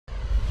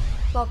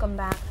Welcome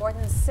back. More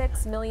than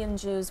 6 million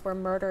Jews were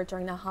murdered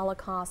during the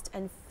Holocaust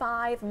and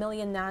 5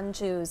 million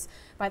non-Jews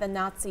by the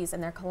Nazis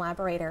and their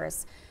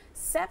collaborators.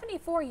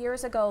 74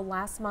 years ago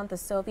last month, the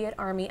Soviet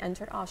army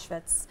entered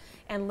Auschwitz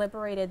and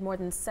liberated more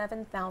than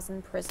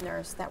 7,000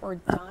 prisoners that were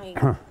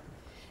dying.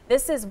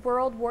 This is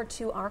World War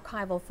II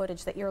archival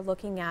footage that you're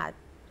looking at.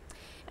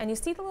 And you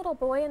see the little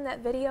boy in that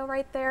video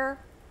right there?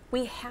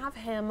 We have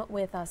him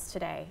with us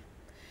today.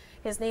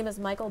 His name is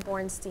Michael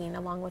Bornstein,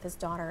 along with his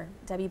daughter,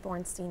 Debbie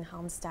Bornstein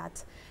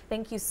Holinstat.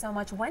 Thank you so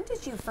much. When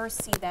did you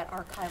first see that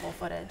archival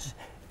footage?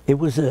 It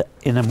was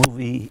in a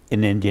movie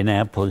in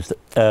Indianapolis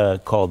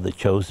called The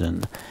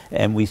Chosen,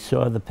 and we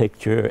saw the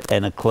picture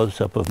and a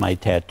close-up of my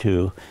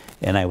tattoo,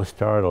 and I was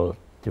startled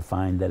to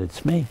find that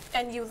it's me.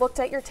 And you looked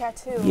at your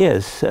tattoo?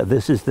 Yes,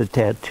 this is the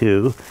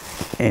tattoo,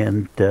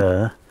 and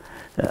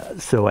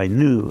so I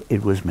knew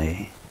it was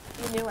me.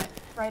 You knew it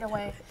right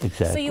away.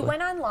 Exactly. So you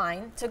went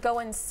online to go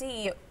and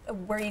see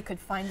where you could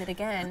find it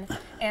again,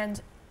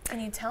 and can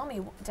you tell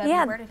me, Debbie,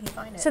 where did he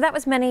find it? So that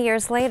was many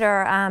years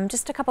later,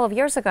 just a couple of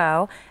years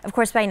ago. Of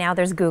course, by now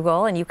there's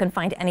Google, and you can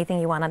find anything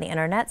you want on the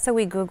internet. So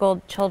we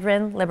Googled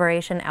Children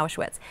Liberation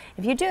Auschwitz.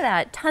 If you do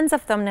that, tons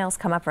of thumbnails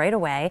come up right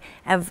away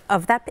of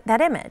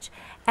that image.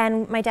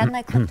 And my dad and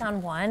I clicked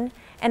on one,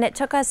 and it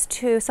took us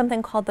to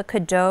something called the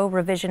Cadeau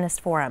Revisionist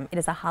Forum. It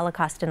is a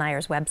Holocaust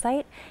deniers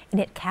website, and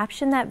it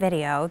captioned that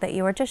video that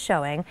you were just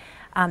showing.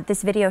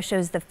 This video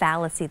shows the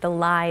fallacy, the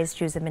lies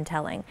Jews have been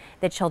telling,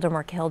 that children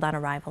were killed on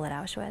arrival at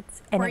Auschwitz.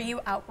 And were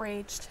you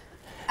outraged?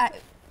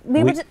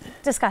 We were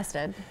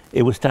disgusted.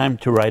 It was time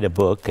to write a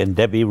book, and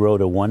Debbie wrote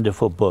a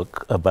wonderful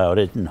book about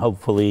it, and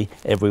hopefully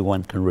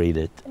everyone can read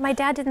it. My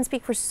dad didn't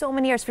speak for so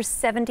many years, for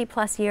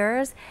 70+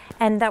 years,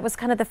 and that was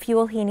kind of the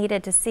fuel he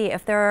needed to see.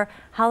 If there are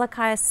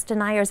Holocaust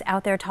deniers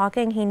out there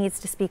talking, he needs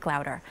to speak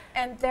louder.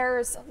 And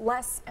there's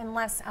less and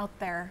less out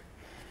there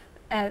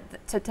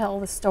to tell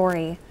the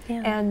story,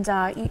 and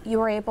you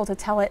were able to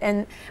tell it.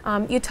 And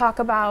you talk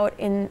about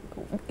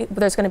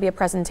there's going to be a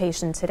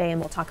presentation today,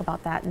 and we'll talk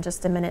about that in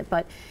just a minute.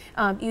 But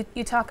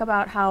you talk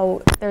about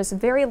how there's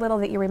very little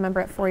that you remember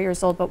at 4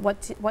 years old. But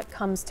what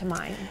comes to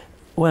mind?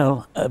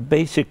 Well,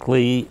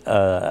 basically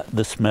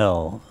the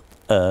smell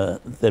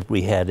that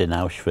we had in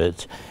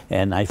Auschwitz,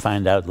 and I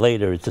find out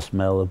later it's the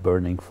smell of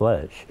burning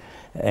flesh.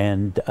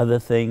 And other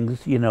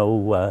things, you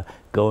know,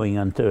 going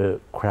onto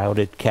a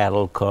crowded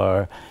cattle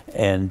car,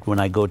 and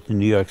when I go to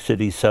New York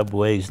City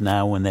subways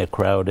now when they're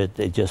crowded,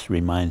 it just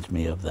reminds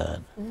me of that.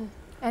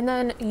 And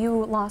then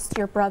you lost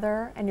your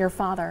brother and your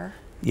father.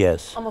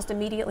 Yes. Almost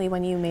immediately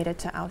when you made it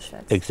to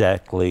Auschwitz.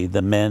 Exactly.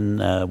 The men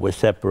were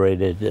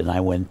separated, and I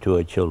went to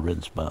a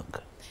children's bunk.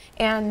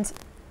 And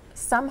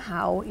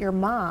somehow your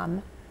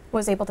mom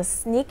was able to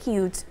sneak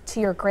you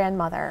to your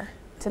grandmother,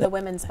 to the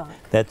women's bunk.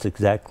 That's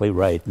exactly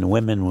right. And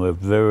women were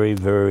very,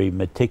 very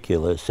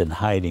meticulous in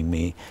hiding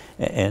me.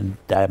 And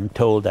I'm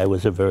told I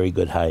was a very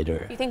good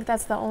hider. You think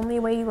that's the only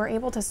way you were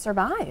able to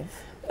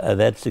survive?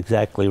 That's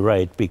exactly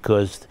right,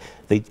 because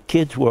the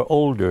kids were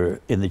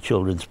older in the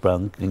children's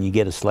bunk, and you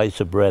get a slice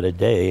of bread a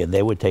day, and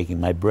they were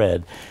taking my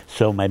bread.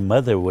 So my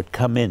mother would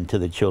come into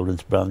the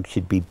children's bunk.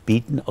 She'd be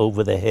beaten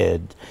over the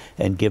head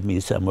and give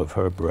me some of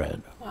her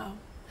bread. Wow.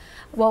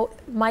 Well,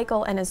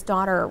 Michael and his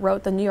daughter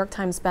wrote the New York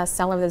Times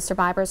bestseller, The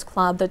Survivors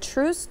Club, the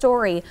true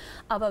story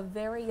of a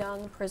very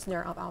young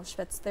prisoner of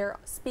Auschwitz. They're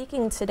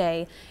speaking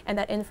today, and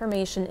that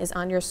information is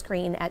on your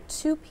screen at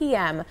 2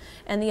 p.m.,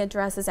 and the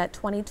address is at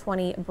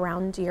 2020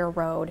 Brown Deer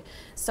Road.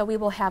 So we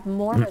will have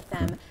more with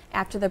them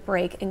after the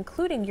break,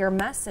 including your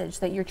message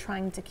that you're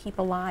trying to keep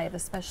alive,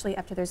 especially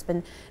after there's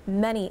been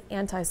many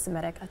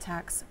anti-Semitic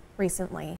attacks recently.